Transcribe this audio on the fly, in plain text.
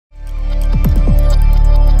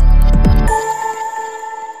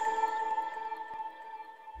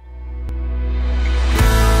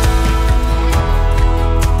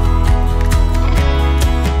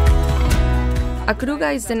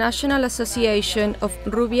ACRUGA is the National Association of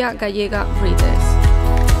Rubia Gallega Breeders.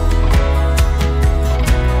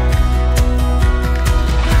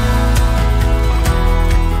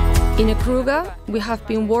 In ACRUGA, we have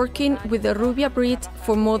been working with the Rubia breed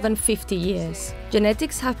for more than 50 years.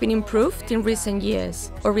 Genetics have been improved in recent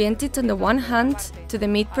years, oriented on the one hand to the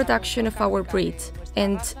meat production of our breed,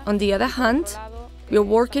 and on the other hand, we are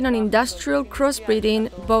working on industrial crossbreeding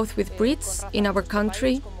both with breeds in our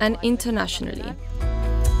country and internationally.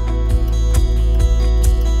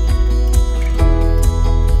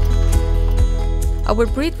 Our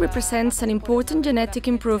breed represents an important genetic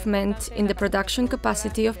improvement in the production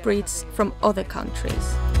capacity of breeds from other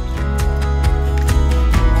countries.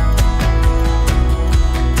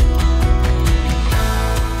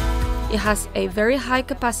 It has a very high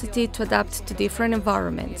capacity to adapt to different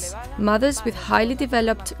environments. Mothers with highly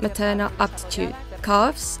developed maternal aptitude.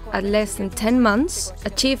 Calves, at less than 10 months,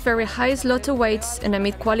 achieve very high slaughter weights and a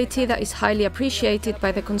meat quality that is highly appreciated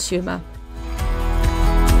by the consumer.